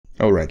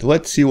Alright,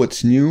 let's see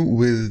what's new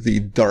with the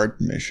DART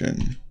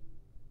mission.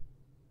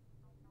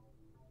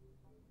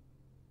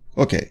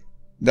 Okay,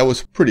 that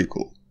was pretty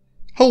cool.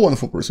 Hello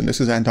wonderful person,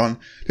 this is Anton.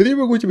 Today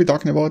we're going to be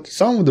talking about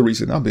some of the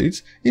recent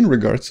updates in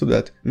regards to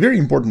that very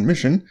important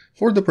mission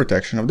for the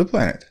protection of the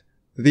planet,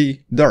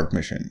 the DART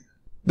mission.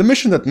 The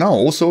mission that now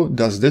also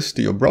does this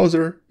to your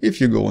browser if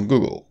you go on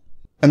Google.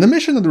 And the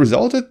mission that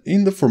resulted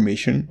in the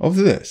formation of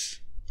this.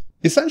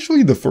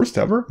 Essentially the first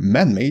ever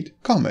man-made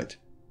comet.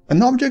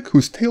 An object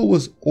whose tail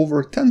was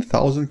over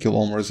 10,000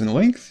 kilometers in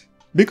length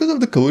because of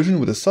the collision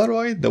with a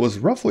satellite that was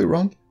roughly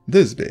around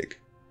this big.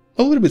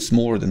 A little bit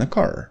smaller than a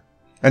car.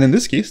 And in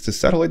this case, the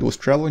satellite was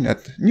traveling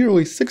at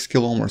nearly 6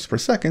 kilometers per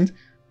second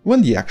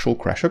when the actual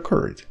crash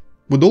occurred.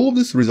 With all of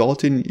this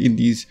resulting in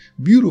these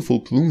beautiful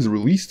plumes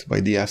released by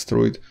the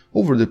asteroid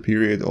over the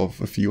period of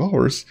a few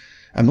hours,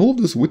 and all of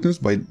this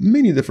witnessed by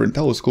many different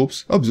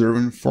telescopes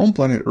observing from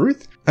planet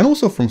Earth and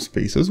also from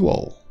space as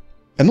well.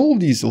 And all of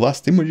these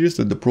last images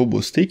that the probe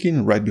was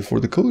taking right before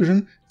the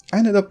collision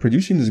ended up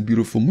producing this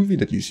beautiful movie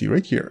that you see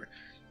right here.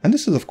 And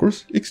this is of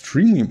course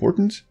extremely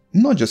important,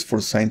 not just for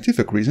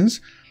scientific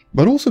reasons,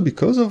 but also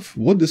because of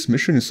what this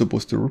mission is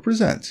supposed to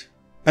represent.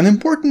 An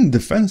important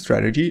defense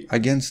strategy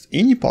against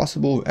any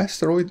possible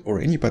asteroid or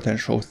any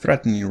potential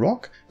threatening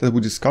rock that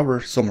we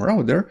discover somewhere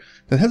out there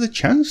that has a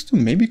chance to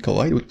maybe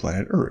collide with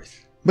planet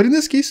Earth. But in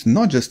this case,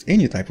 not just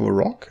any type of a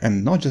rock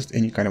and not just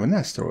any kind of an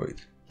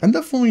asteroid. And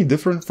definitely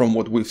different from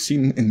what we've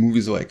seen in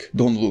movies like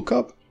Don't Look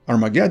Up,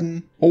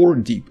 Armageddon, or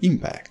Deep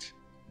Impact.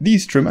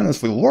 These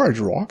tremendously large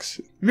rocks,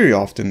 very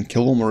often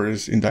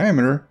kilometers in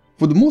diameter,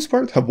 for the most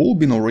part have all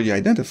been already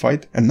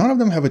identified and none of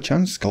them have a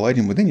chance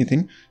colliding with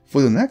anything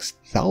for the next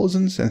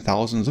thousands and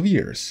thousands of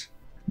years.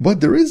 But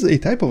there is a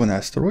type of an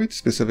asteroid,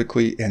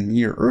 specifically a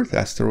near-Earth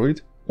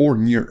asteroid or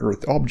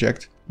near-Earth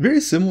object,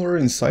 very similar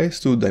in size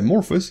to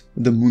Dimorphos,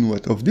 the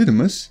moonlet of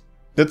Didymus,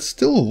 that's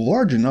still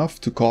large enough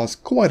to cause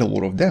quite a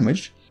lot of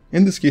damage.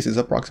 In this case it's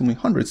approximately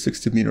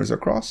 160 meters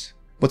across,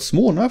 but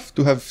small enough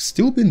to have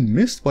still been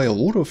missed by a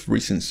lot of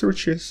recent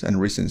searches and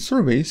recent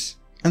surveys,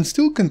 and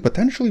still can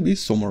potentially be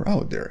somewhere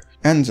out there.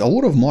 And a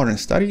lot of modern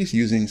studies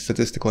using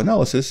statistical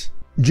analysis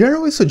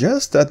generally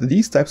suggest that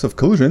these types of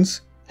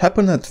collisions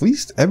happen at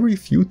least every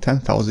few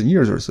 10,000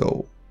 years or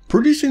so,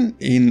 producing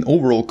an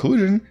overall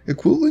collision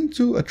equivalent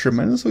to a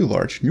tremendously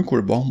large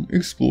nuclear bomb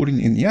exploding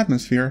in the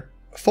atmosphere,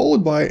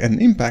 followed by an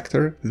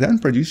impactor then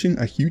producing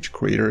a huge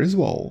crater as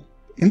well.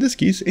 In this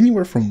case,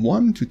 anywhere from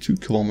 1 to 2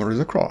 kilometers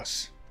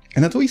across.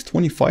 And at least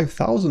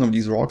 25,000 of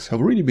these rocks have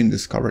already been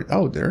discovered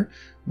out there,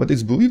 but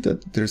it's believed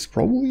that there's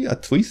probably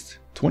at least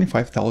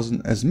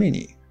 25,000 as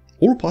many,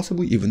 or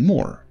possibly even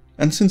more.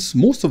 And since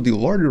most of the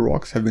larger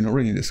rocks have been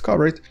already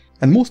discovered,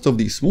 and most of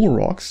these small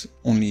rocks,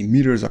 only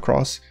meters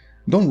across,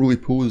 don't really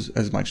pose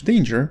as much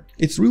danger,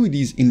 it's really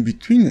these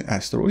in-between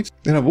asteroids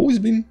that have always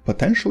been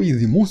potentially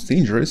the most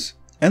dangerous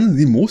and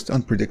the most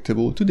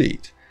unpredictable to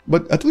date.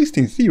 But at least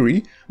in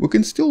theory, we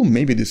can still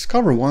maybe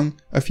discover one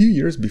a few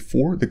years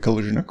before the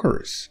collision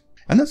occurs.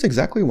 And that's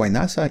exactly why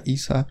NASA,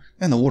 ESA,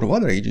 and a lot of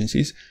other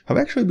agencies have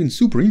actually been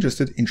super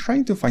interested in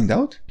trying to find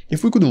out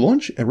if we could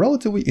launch a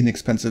relatively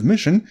inexpensive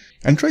mission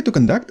and try to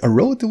conduct a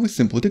relatively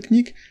simple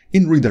technique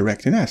in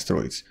redirecting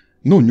asteroids.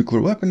 No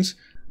nuclear weapons,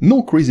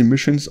 no crazy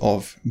missions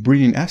of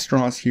bringing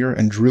astronauts here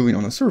and drilling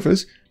on the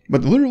surface,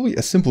 but literally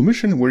a simple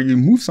mission where you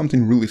move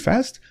something really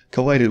fast,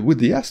 collide it with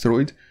the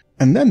asteroid,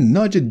 and then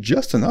nudge it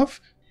just enough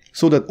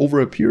so that over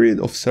a period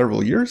of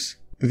several years,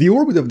 the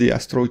orbit of the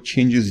asteroid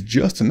changes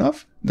just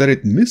enough that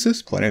it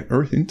misses planet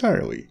Earth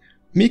entirely,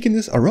 making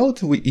this a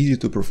relatively easy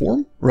to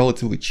perform,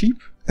 relatively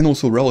cheap, and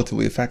also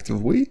relatively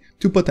effective way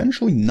to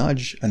potentially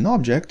nudge an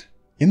object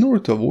in order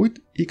to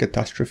avoid a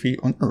catastrophe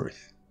on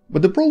Earth.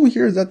 But the problem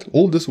here is that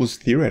all this was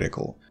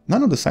theoretical.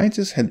 None of the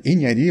scientists had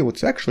any idea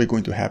what's actually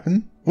going to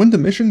happen when the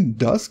mission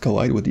does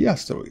collide with the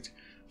asteroid,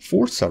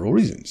 for several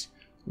reasons.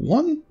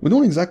 One, we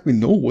don't exactly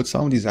know what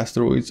some of these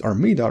asteroids are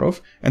made out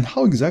of and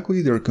how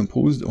exactly they're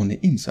composed on the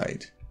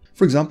inside.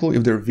 For example,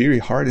 if they're very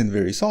hard and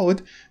very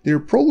solid, they're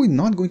probably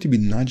not going to be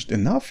nudged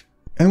enough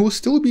and will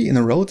still be in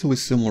a relatively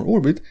similar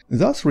orbit,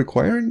 thus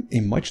requiring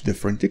a much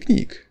different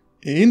technique.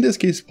 In this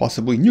case,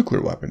 possibly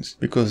nuclear weapons,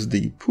 because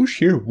the push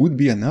here would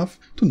be enough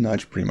to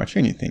nudge pretty much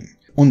anything.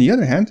 On the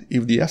other hand,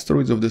 if the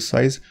asteroids of this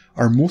size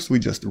are mostly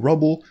just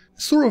rubble,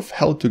 sort of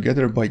held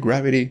together by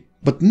gravity,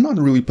 but not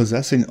really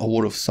possessing a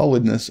lot of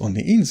solidness on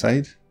the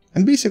inside,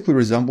 and basically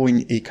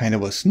resembling a kind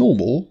of a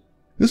snowball,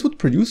 this would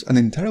produce an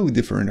entirely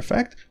different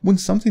effect when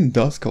something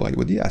does collide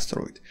with the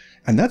asteroid.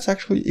 And that's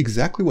actually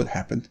exactly what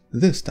happened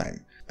this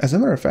time. As a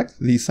matter of fact,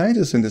 the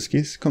scientists in this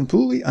case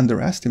completely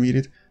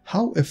underestimated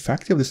how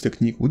effective this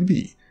technique would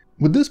be,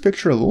 with this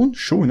picture alone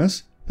showing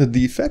us that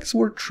the effects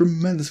were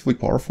tremendously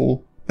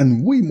powerful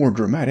and way more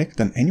dramatic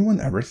than anyone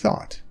ever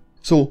thought.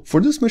 So for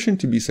this mission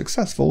to be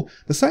successful,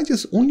 the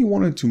scientists only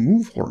wanted to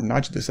move or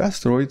nudge this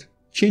asteroid,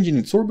 changing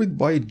its orbit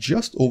by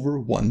just over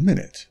 1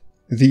 minute.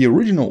 The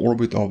original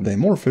orbit of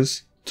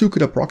Dimorphos took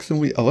it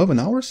approximately 11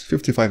 hours,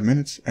 55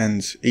 minutes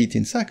and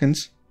 18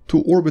 seconds to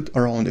orbit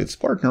around its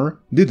partner,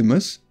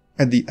 Didymus,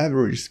 at the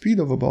average speed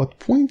of about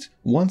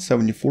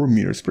 0.174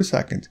 meters per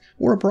second,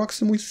 or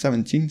approximately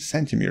 17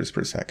 centimeters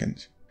per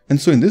second. And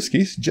so in this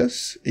case,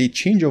 just a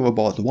change of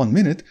about 1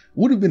 minute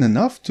would have been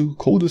enough to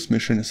call this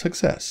mission a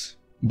success.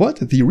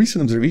 But the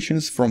recent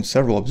observations from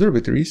several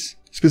observatories,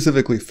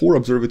 specifically 4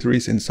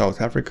 observatories in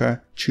South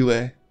Africa,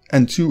 Chile,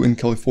 and 2 in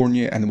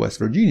California and West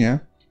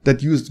Virginia,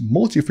 that used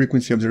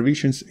multi-frequency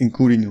observations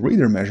including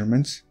radar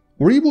measurements,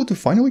 were able to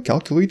finally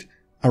calculate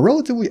a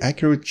relatively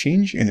accurate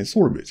change in its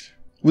orbit,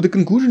 with the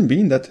conclusion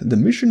being that the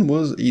mission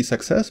was a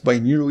success by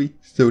nearly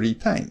 30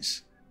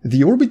 times.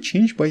 The orbit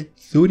changed by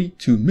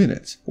 32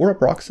 minutes, or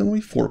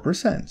approximately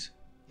 4%.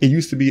 It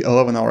used to be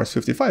 11 hours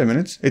 55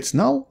 minutes, it's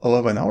now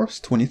 11 hours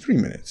 23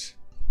 minutes.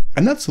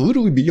 And that's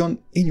literally beyond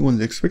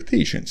anyone's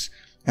expectations,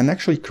 and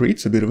actually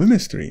creates a bit of a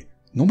mystery.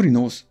 Nobody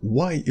knows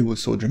why it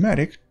was so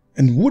dramatic,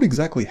 and what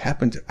exactly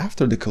happened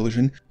after the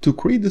collision to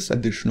create this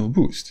additional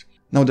boost.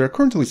 Now, there are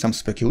currently some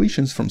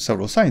speculations from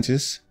several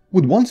scientists,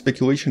 with one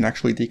speculation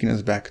actually taking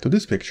us back to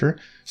this picture,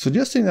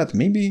 suggesting that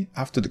maybe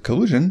after the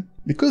collision,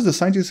 because the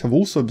scientists have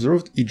also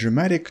observed a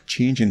dramatic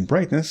change in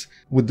brightness,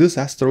 with this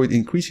asteroid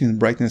increasing in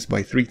brightness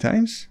by 3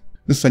 times,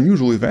 this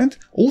unusual event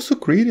also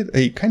created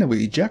a kind of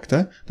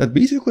ejecta that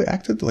basically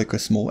acted like a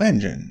small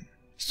engine,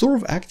 sort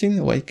of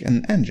acting like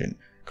an engine,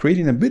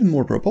 creating a bit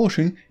more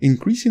propulsion,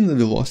 increasing the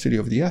velocity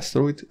of the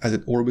asteroid as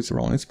it orbits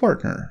around its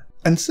partner.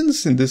 And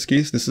since in this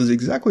case this is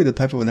exactly the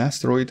type of an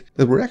asteroid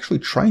that we're actually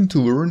trying to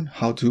learn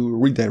how to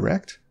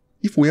redirect,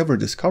 if we ever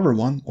discover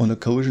one on a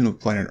collision with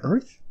planet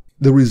Earth,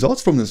 the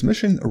results from this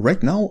mission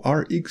right now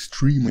are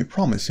extremely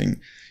promising.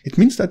 It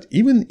means that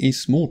even a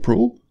small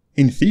probe,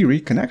 in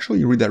theory, can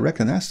actually redirect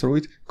an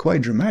asteroid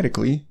quite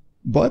dramatically,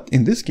 but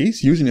in this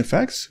case, using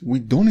effects we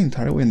don't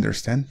entirely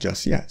understand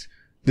just yet.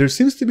 There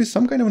seems to be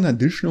some kind of an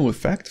additional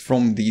effect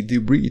from the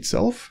debris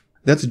itself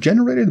that's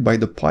generated by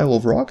the pile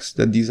of rocks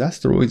that these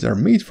asteroids are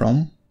made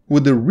from,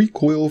 with the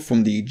recoil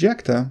from the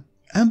ejecta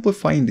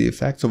amplifying the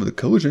effects of the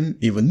collision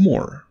even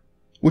more,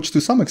 which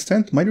to some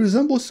extent might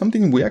resemble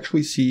something we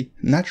actually see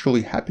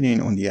naturally happening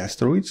on the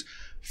asteroids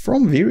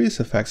from various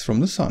effects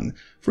from the Sun.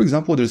 For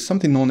example, there's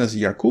something known as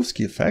the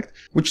Yarkovsky effect,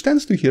 which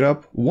tends to heat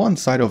up one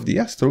side of the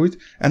asteroid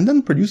and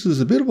then produces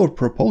a bit of a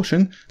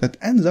propulsion that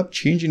ends up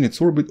changing its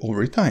orbit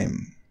over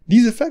time.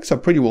 These effects are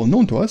pretty well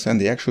known to us,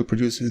 and they actually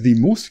produce the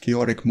most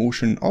chaotic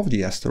motion of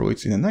the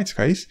asteroids in the night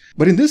skies,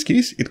 but in this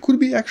case it could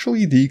be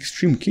actually the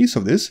extreme case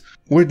of this,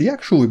 where the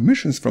actual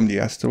emissions from the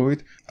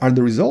asteroid are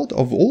the result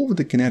of all of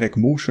the kinetic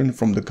motion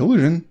from the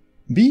collision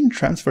being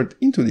transferred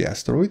into the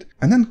asteroid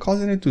and then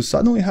causing it to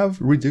suddenly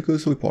have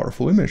ridiculously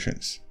powerful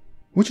emissions.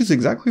 Which is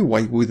exactly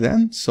why we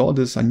then saw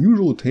this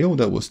unusual tail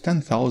that was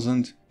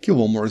 10,000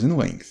 kilometers in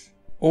length.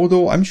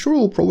 Although I'm sure it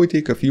will probably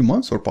take a few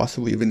months or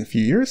possibly even a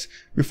few years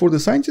before the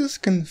scientists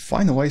can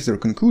finalize their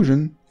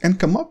conclusion and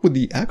come up with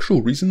the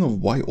actual reason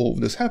of why all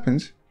of this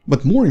happened,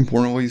 but more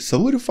importantly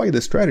solidify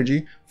the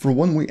strategy for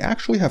when we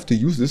actually have to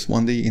use this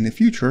one day in the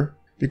future,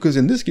 because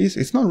in this case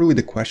it's not really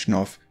the question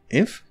of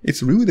if,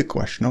 it's really the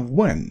question of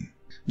when.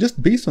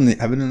 Just based on the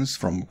evidence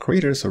from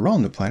craters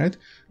around the planet,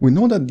 we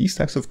know that these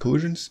types of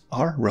collisions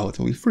are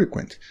relatively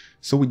frequent,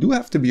 so we do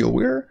have to be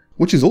aware,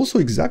 which is also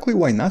exactly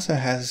why NASA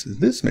has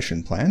this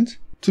mission planned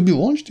to be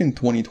launched in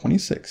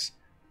 2026.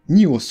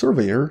 NEO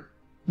Surveyor,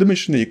 the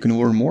mission that you can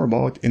learn more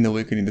about in the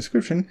link in the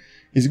description,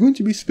 is going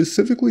to be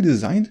specifically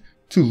designed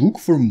to look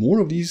for more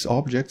of these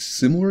objects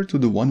similar to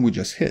the one we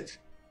just hit.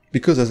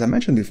 Because as I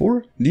mentioned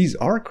before, these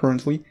are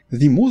currently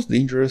the most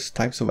dangerous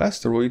types of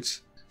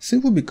asteroids,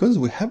 simply because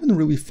we haven't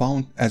really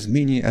found as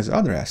many as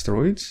other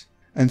asteroids,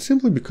 and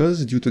simply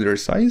because due to their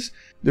size,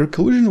 their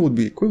collision would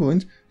be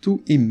equivalent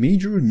to a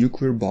major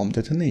nuclear bomb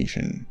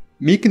detonation,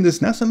 making this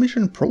NASA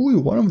mission probably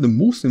one of the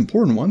most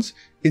important ones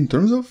in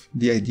terms of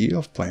the idea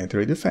of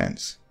planetary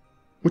defense.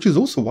 Which is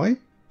also why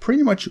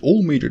pretty much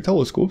all major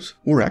telescopes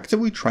were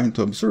actively trying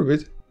to observe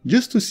it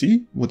just to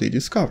see what they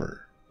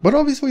discover. But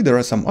obviously there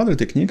are some other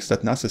techniques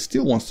that NASA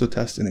still wants to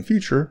test in the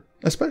future,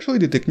 especially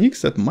the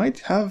techniques that might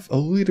have a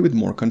little bit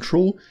more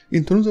control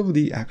in terms of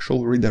the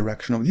actual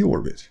redirection of the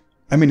orbit.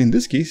 I mean, in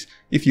this case,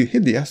 if you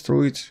hit the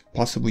asteroid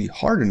possibly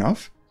hard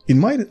enough, it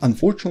might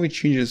unfortunately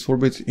change its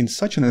orbit in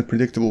such an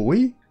unpredictable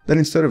way that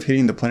instead of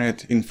hitting the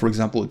planet in, for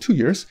example, 2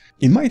 years,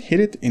 it might hit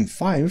it in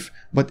 5,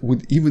 but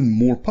with even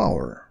more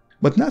power.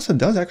 But NASA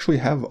does actually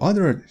have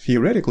other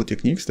theoretical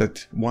techniques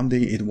that one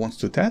day it wants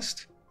to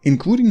test,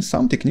 including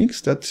some techniques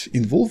that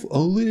involve a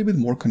little bit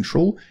more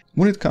control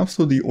when it comes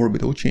to the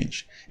orbital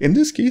change. In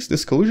this case,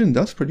 this collision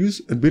does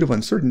produce a bit of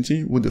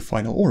uncertainty with the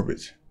final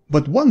orbit.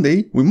 But one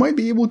day, we might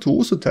be able to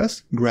also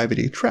test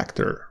gravity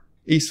tractor,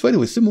 a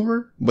slightly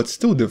similar but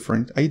still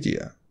different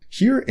idea.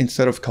 Here,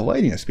 instead of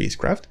colliding a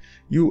spacecraft,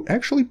 you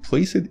actually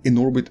place it in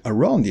orbit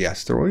around the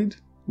asteroid,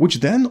 which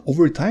then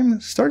over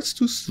time starts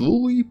to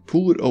slowly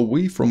pull it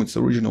away from its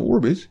original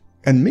orbit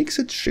and makes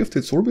it shift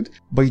its orbit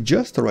by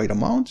just the right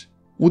amount,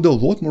 with a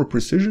lot more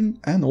precision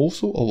and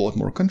also a lot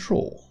more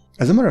control.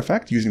 As a matter of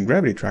fact, using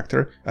gravity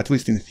tractor, at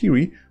least in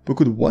theory, we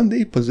could one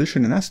day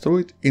position an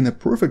asteroid in a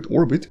perfect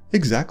orbit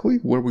exactly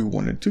where we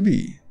want it to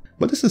be.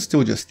 But this is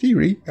still just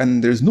theory,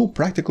 and there's no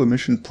practical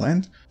mission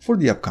planned for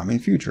the upcoming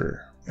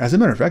future. As a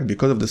matter of fact,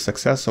 because of the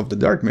success of the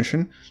DART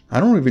mission,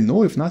 I don't even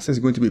know if NASA is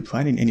going to be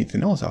planning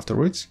anything else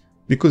afterwards,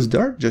 because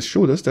DART just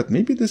showed us that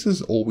maybe this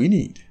is all we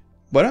need.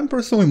 But I'm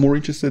personally more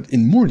interested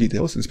in more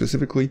details, and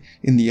specifically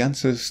in the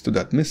answers to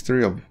that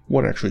mystery of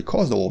what actually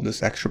caused all of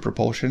this extra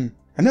propulsion.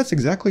 And that's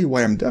exactly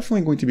why I'm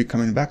definitely going to be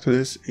coming back to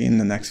this in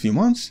the next few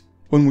months,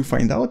 when we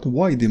find out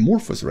why the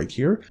Morphos right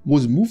here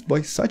was moved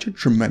by such a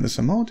tremendous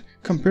amount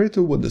compared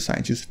to what the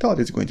scientists thought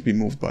it's going to be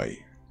moved by.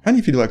 And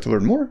if you'd like to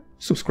learn more,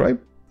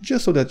 subscribe,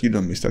 just so that you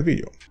don't miss that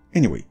video.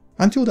 Anyway,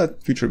 until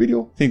that future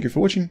video, thank you for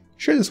watching,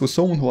 share this with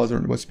someone who has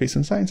learned about space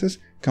and sciences,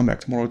 come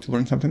back tomorrow to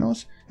learn something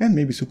else, and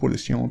maybe support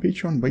this channel on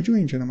Patreon by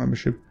joining channel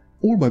membership,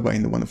 or by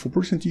buying the Wonderful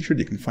Person t-shirt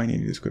you can find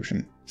in the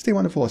description. Stay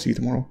wonderful, I'll see you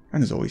tomorrow,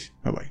 and as always,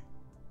 bye bye.